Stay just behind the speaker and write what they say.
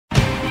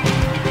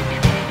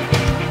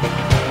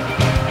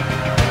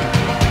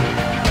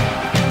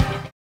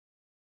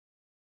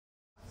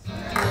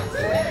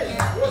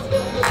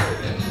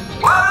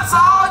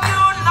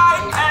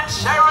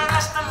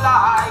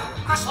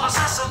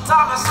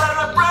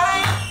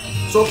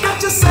So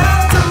get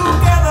yourselves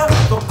together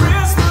for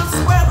Christmas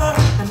weather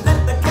and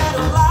let the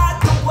candle light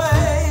the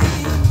way.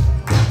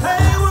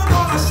 Hey, we're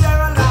gonna share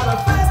a lot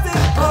of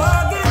festive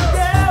hugging.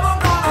 Yeah,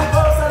 we're gonna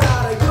boast a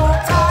lot of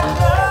Yuletide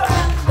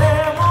loving.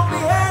 There won't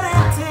be any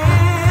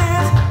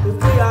tears if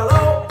we all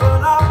open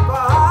up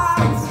our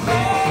hearts.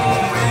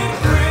 Merry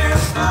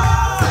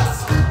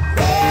Christmas,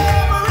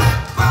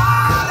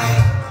 everybody.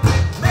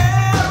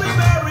 Merry,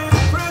 Merry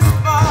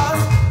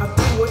Christmas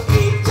to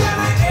each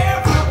and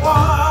every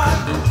one.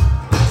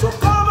 So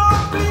come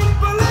on,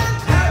 people, and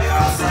have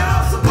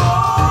yourselves a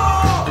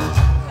ball.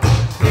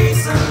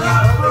 Peace and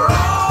love for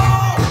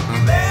all.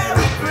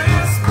 Merry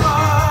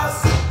Christmas,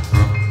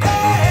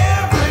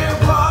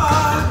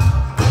 everyone.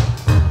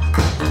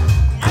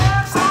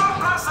 Yes, all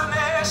across the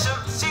nation,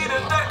 see the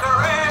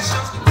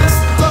decorations.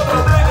 Listen to the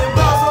ringing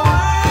bells of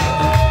ring.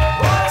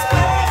 Boys,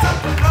 plays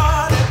up and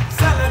running.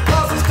 Santa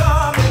Claus is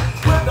coming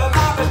with a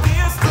lot of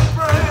gifts to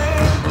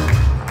bring.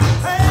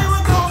 Hey,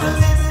 we're gonna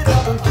live it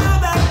up and feel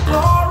that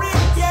glory.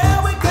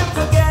 Yeah, we can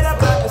forget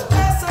about the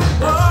stress and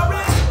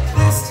worries.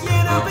 This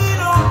year there'll be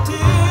no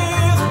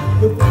tears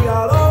if we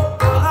all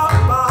open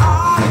up our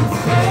hearts.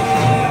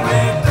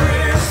 Merry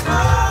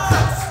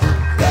Christmas,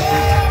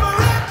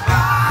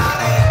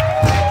 everybody.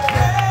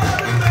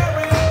 Merry,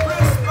 Merry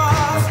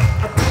Christmas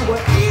to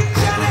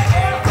each and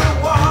every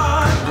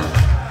one.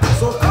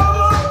 So come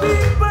on,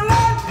 people,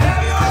 and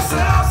have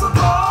yourselves a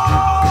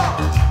ball.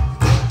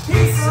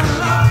 Peace and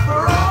love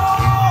for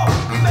all.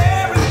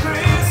 Merry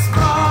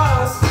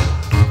Christmas,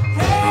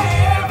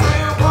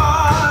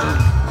 everyone.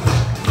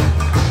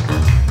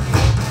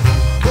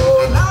 Oh,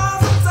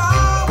 now's the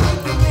time we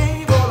can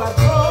leave all our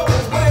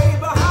troubles way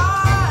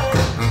behind.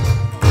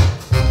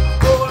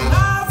 Oh,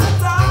 now's the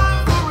time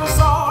for us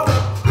all to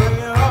bring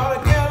it all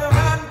together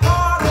and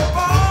party,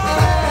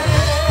 party.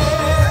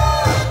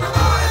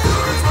 Everybody do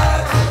his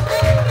best.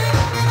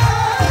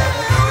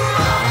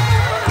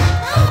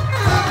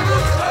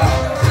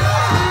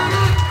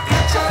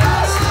 Get your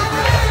best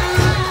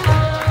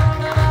together.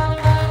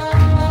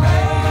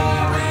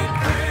 Merry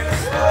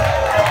Christmas.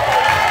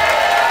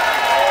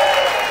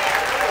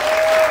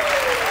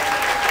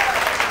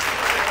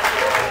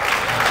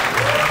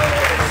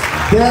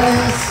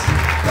 Dennis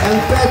and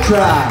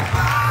Petra.